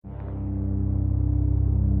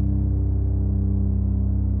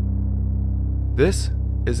This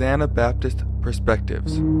is Anabaptist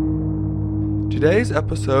Perspectives. Today's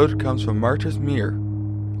episode comes from Martyrs Mere,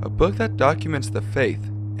 a book that documents the faith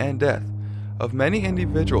and death of many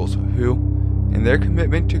individuals who, in their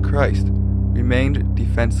commitment to Christ, remained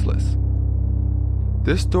defenseless.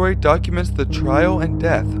 This story documents the trial and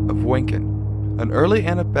death of Wenken, an early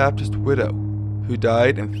Anabaptist widow who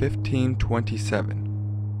died in 1527.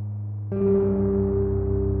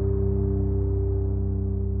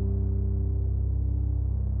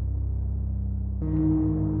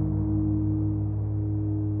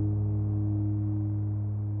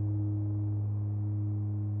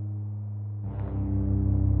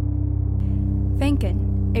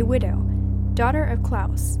 Wenken, a widow, daughter of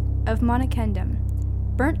Claus, of Monnikendam,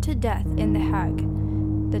 burnt to death in The Hague,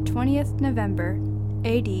 the 20th November,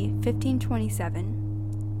 A.D.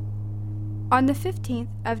 1527. On the 15th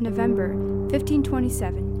of November,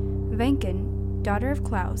 1527, Wenken, daughter of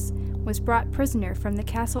Claus, was brought prisoner from the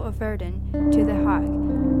castle of Verden to The Hague,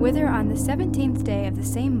 whither on the 17th day of the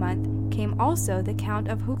same month came also the Count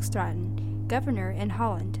of Hoogstraten, governor in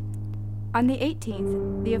Holland. On the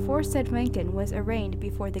 18th, the aforesaid Wenken was arraigned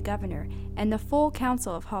before the governor and the full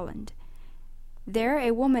council of Holland. There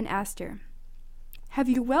a woman asked her, "Have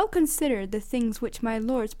you well considered the things which my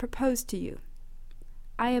lords propose to you?"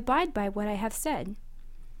 "I abide by what I have said."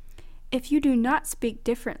 "If you do not speak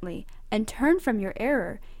differently and turn from your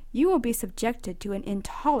error, you will be subjected to an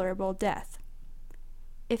intolerable death."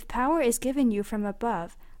 "If power is given you from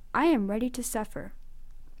above, I am ready to suffer."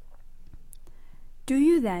 "Do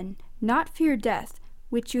you then not fear death,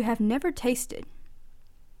 which you have never tasted?"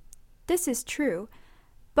 "This is true,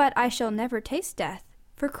 but I shall never taste death,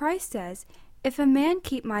 for Christ says, 'If a man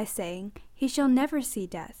keep my saying, he shall never see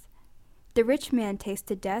death.' The rich man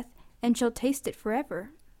tasted death, and shall taste it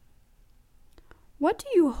forever." "What do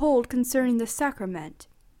you hold concerning the sacrament?"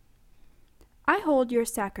 "I hold your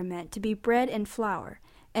sacrament to be bread and flour,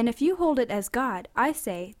 and if you hold it as God, I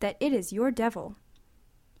say that it is your devil."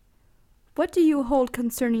 "What do you hold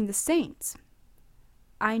concerning the saints?"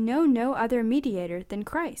 "I know no other mediator than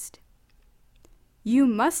Christ." "You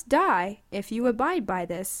must die if you abide by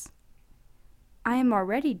this." "I am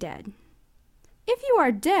already dead." "If you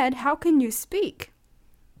are dead, how can you speak?"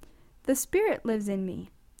 "The Spirit lives in me.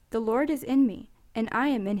 The Lord is in me, and I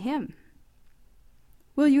am in him."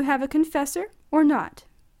 "Will you have a confessor or not?"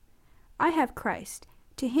 "I have Christ.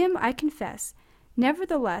 To him I confess.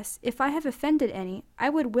 Nevertheless, if I have offended any, I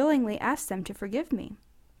would willingly ask them to forgive me."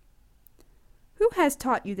 "Who has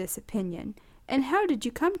taught you this opinion, and how did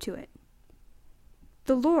you come to it?"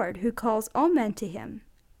 "The Lord, who calls all men to him.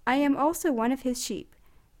 I am also one of his sheep,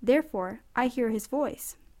 therefore I hear his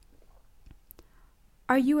voice."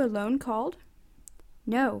 "Are you alone called?"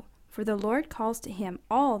 "No, for the Lord calls to him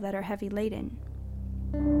all that are heavy laden."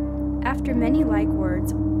 After many like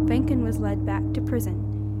words, Wenken was led back to prison.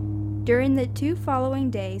 During the 2 following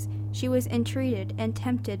days, she was entreated and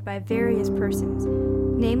tempted by various persons,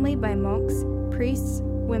 namely by monks, priests,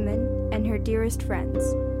 women, and her dearest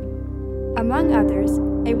friends. Among others,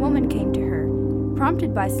 a woman came to her,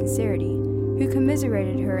 prompted by sincerity, who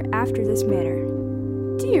commiserated her after this manner: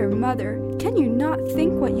 "Dear mother, can you not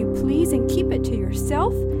think what you please and keep it to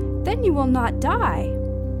yourself? Then you will not die."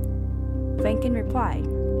 Wenken replied,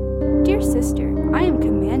 "Dear sister, I am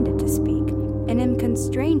commanded to speak, and am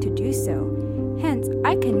constrained to do so. Hence,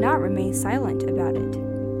 I cannot remain silent about it."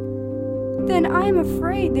 "Then I am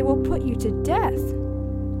afraid they will put you to death."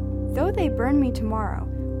 "Though they burn me tomorrow,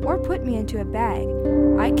 or put me into a bag,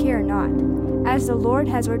 I care not. As the Lord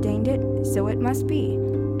has ordained it, so it must be,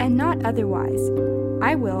 and not otherwise.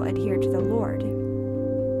 I will adhere to the Lord."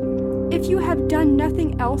 "If you have done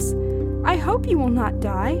nothing else, I hope you will not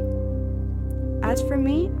die." "As for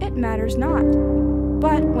me, it matters not.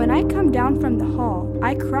 But when I come down from the hall,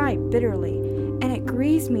 I cry bitterly, and it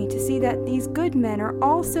grieves me to see that these good men are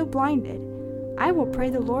all so blinded. I will pray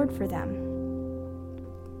the Lord for them."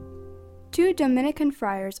 2 Dominican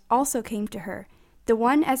friars also came to her, the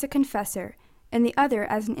one as a confessor, and the other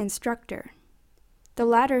as an instructor. The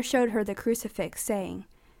latter showed her the crucifix, saying,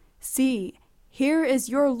 "See, here is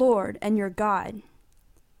your Lord and your God."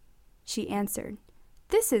 She answered,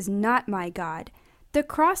 "This is not my God. The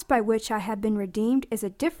cross by which I have been redeemed is a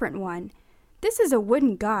different one. This is a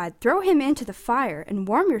wooden god. Throw him into the fire and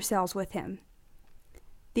warm yourselves with him."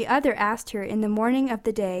 The other asked her in the morning of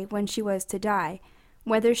the day when she was to die,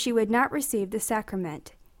 whether she would not receive the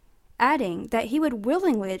sacrament, adding that he would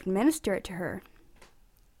willingly administer it to her.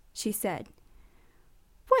 She said,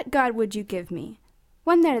 "What god would you give me?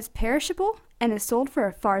 One that is perishable and is sold for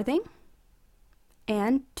a farthing?"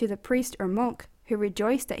 And to the priest or monk, who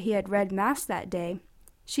rejoiced that he had read Mass that day,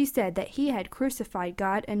 she said that he had crucified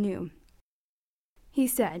God anew. He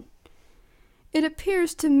said, "It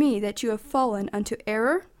appears to me that you have fallen unto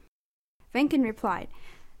error." Venken replied,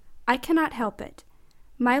 "I cannot help it.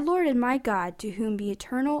 My Lord and my God, to whom be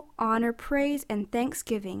eternal honor, praise, and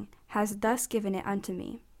thanksgiving, has thus given it unto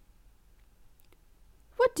me."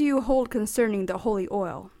 "What do you hold concerning the holy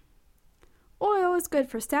oil?" "Oil is good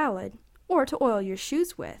for salad, or to oil your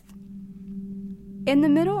shoes with." In the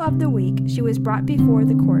middle of the week she was brought before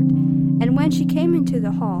the court, and when she came into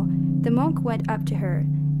the hall, the monk went up to her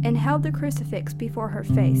and held the crucifix before her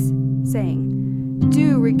face, saying,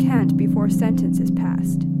 "Do recant before sentence is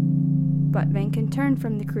passed." But Venken turned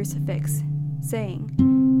from the crucifix,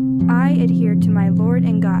 saying, "I adhere to my Lord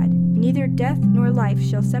and God, neither death nor life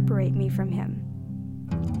shall separate me from him."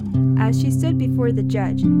 As she stood before the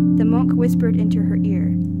judge, the monk whispered into her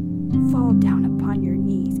ear, "Fall down upon your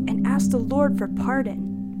knees and ask the Lord for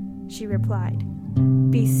pardon." She replied,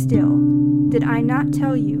 "Be still. Did I not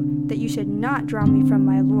tell you that you should not draw me from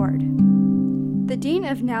my Lord?" The Dean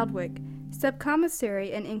of Naaldwijk,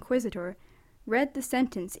 subcommissary and inquisitor, read the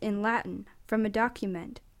sentence in Latin from a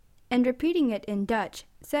document, and repeating it in Dutch,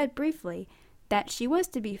 said briefly that she was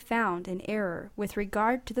to be found in error with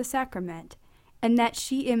regard to the sacrament, and that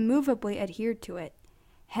she immovably adhered to it.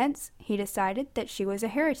 Hence he decided that she was a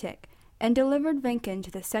heretic, and delivered Venken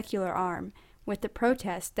to the secular arm, with the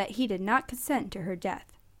protest that he did not consent to her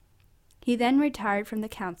death. He then retired from the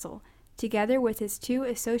council, together with his 2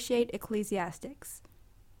 associate ecclesiastics.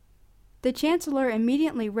 The chancellor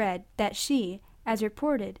immediately read that she, as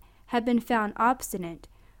reported, had been found obstinate,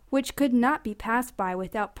 which could not be passed by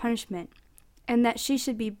without punishment, and that she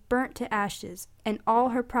should be burnt to ashes, and all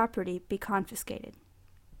her property be confiscated.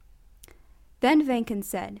 Then Venken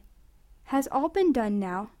said, "Has all been done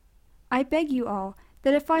now? I beg you all,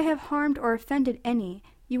 that if I have harmed or offended any,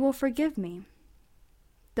 you will forgive me."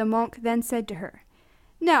 The monk then said to her,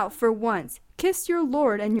 "Now, for once, kiss your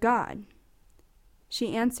Lord and God."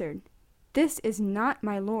 She answered, "This is not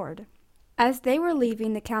my Lord." As they were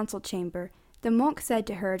leaving the council chamber, the monk said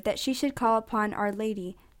to her that she should call upon Our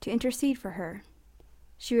Lady to intercede for her.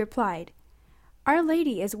 She replied, "Our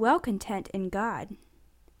Lady is well content in God."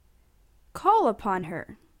 "Call upon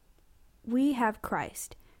her." "We have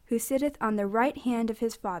Christ, who sitteth on the right hand of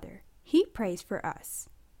his Father. He prays for us."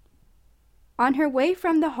 On her way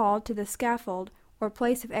from the hall to the scaffold, or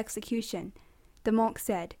place of execution, the monk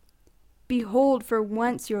said, "Behold for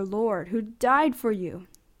once your Lord, who died for you."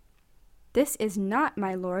 "This is not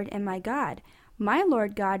my Lord and my God. My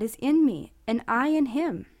Lord God is in me, and I in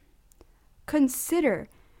him." "Consider,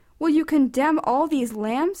 will you condemn all these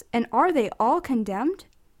lambs, and are they all condemned?"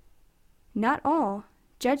 "Not all.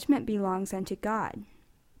 Judgment belongs unto God."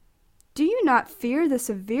 "Do you not fear the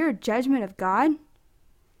severe judgment of God?"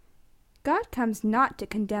 "God comes not to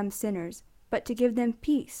condemn sinners, but to give them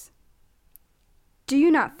peace." "Do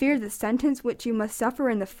you not fear the sentence which you must suffer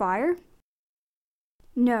in the fire?"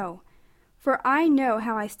 "No, for I know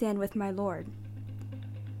how I stand with my Lord."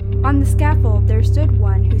 On the scaffold there stood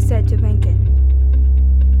one who said to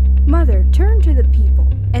Venken, "Mother, turn to the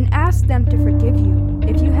people, and ask them to forgive you,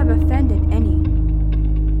 if you have offended any."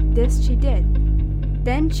 This she did.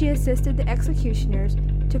 Then she assisted the executioners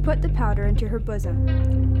to put the powder into her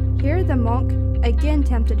bosom. Here the monk again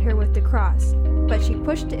tempted her with the cross, but she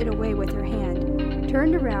pushed it away with her hand,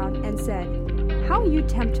 turned around, and said, "How you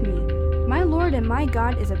tempt me! My Lord and my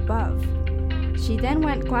God is above." She then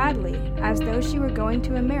went gladly, as though she were going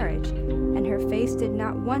to a marriage, and her face did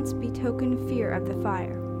not once betoken fear of the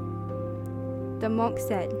fire. The monk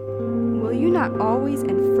said, "Will you not always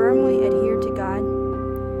and firmly adhere to God?"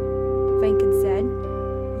 Venken said,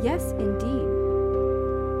 "Yes, indeed."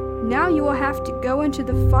 "Now you will have to go into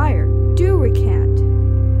the fire. Do recant."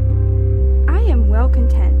 "I am well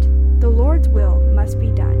content. The Lord's will must be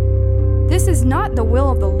done." "This is not the will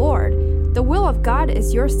of the Lord. The will of God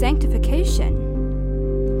is your sanctification."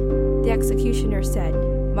 The executioner said,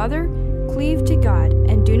 "Mother, cleave to God,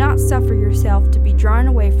 and do not suffer yourself to be drawn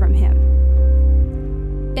away from him."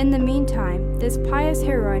 In the meantime, this pious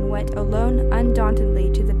heroine went alone undauntedly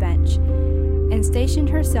to the bench, and stationed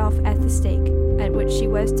herself at the stake, at which she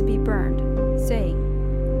was to be burned, saying,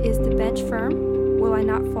 "Is the bench firm? Will I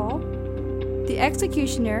not fall?" The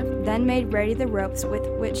executioner then made ready the ropes with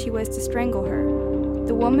which he was to strangle her.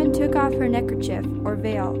 The woman took off her neckerchief, or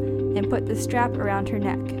veil, and put the strap around her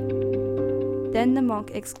neck. Then the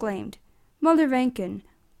monk exclaimed, "Mother Venken,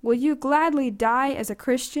 will you gladly die as a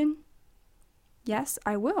Christian?" "Yes,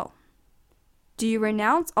 I will." "Do you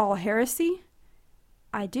renounce all heresy?"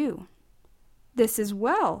 "I do." "This is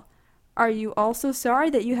well. Are you also sorry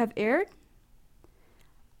that you have erred?"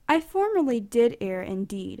 I formerly did err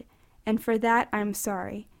indeed, and for that I am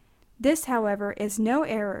sorry. This, however, is no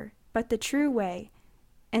error, but the true way,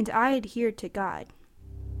 and I adhere to God."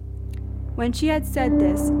 When she had said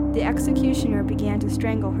this, the executioner began to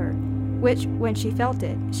strangle her, which, when she felt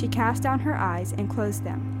it, she cast down her eyes and closed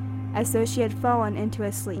them, as though she had fallen into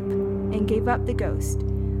a sleep, and gave up the ghost,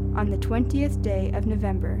 on the 20th day of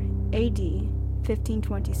November, A.D.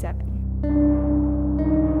 1527.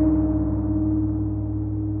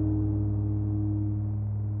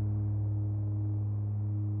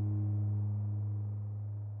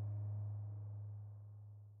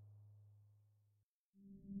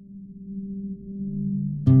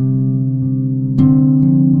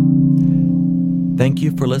 Thank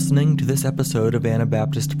you for listening to this episode of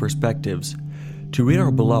Anabaptist Perspectives. To read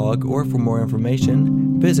our blog or for more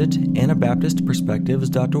information, visit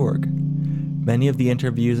anabaptistperspectives.org. Many of the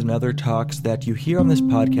interviews and other talks that you hear on this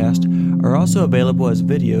podcast are also available as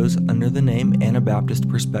videos under the name Anabaptist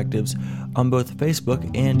Perspectives on both Facebook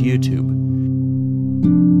and YouTube.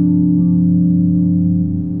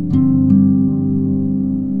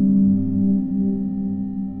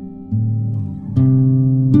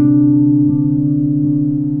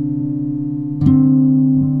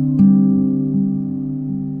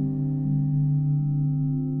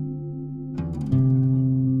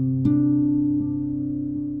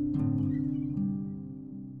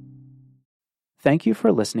 Thank you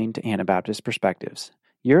for listening to Anabaptist Perspectives.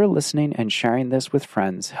 Your listening and sharing this with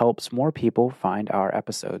friends helps more people find our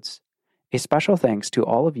episodes. A special thanks to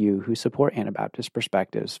all of you who support Anabaptist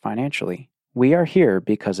Perspectives financially. We are here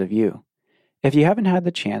because of you. If you haven't had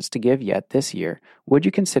the chance to give yet this year, would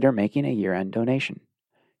you consider making a year-end donation?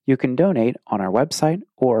 You can donate on our website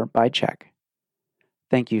or by check.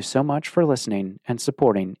 Thank you so much for listening and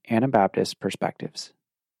supporting Anabaptist Perspectives.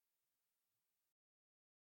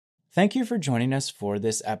 Thank you for joining us for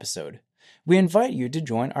this episode. We invite you to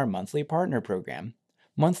join our monthly partner program.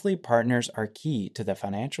 Monthly partners are key to the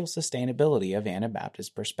financial sustainability of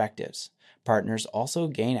Anabaptist Perspectives. Partners also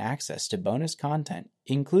gain access to bonus content,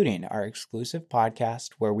 including our exclusive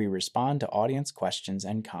podcast where we respond to audience questions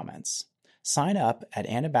and comments. Sign up at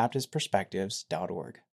anabaptistperspectives.org.